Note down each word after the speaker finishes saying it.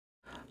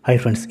Hi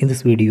friends, in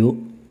this video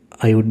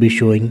I would be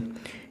showing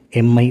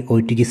MI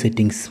OTG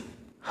settings,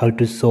 how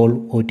to solve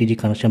OTG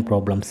connection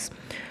problems.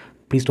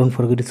 Please don't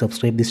forget to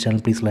subscribe this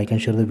channel. Please like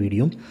and share the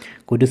video.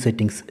 Go to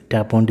settings,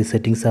 tap on the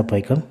settings app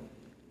icon,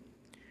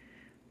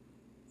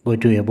 go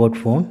to about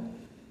phone.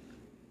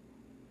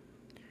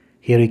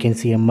 Here you can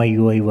see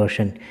MIUI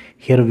version.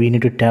 Here we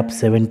need to tap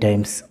 7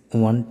 times.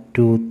 1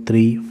 2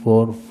 3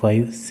 4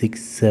 5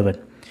 6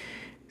 7.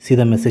 See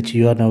the message,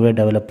 you are now a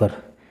developer.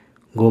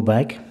 Go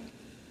back.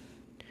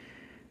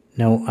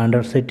 Now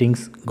under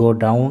settings, go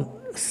down,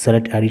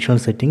 select additional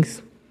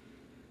settings.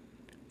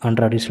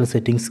 Under additional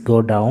settings,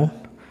 go down,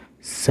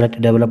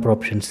 select developer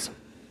options.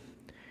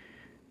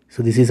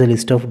 So this is a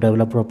list of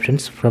developer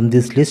options. From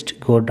this list,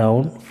 go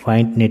down,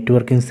 find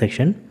networking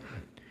section.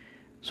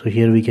 So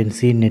here we can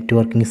see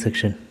networking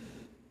section.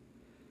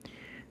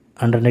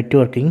 Under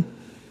networking,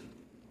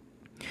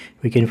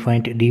 we can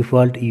find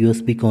default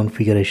USB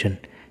configuration.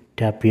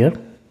 Tap here,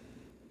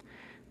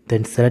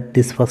 then select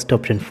this first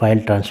option, file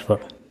transfer.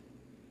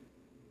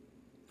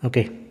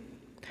 Okay,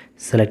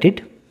 select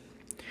it,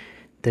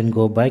 then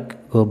go back,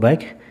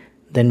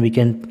 then we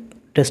can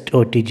test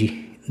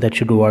OTG. That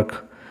should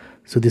work.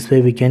 So this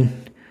way we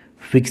can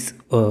fix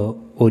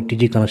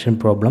OTG connection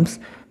problems.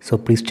 So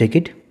please check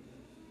it.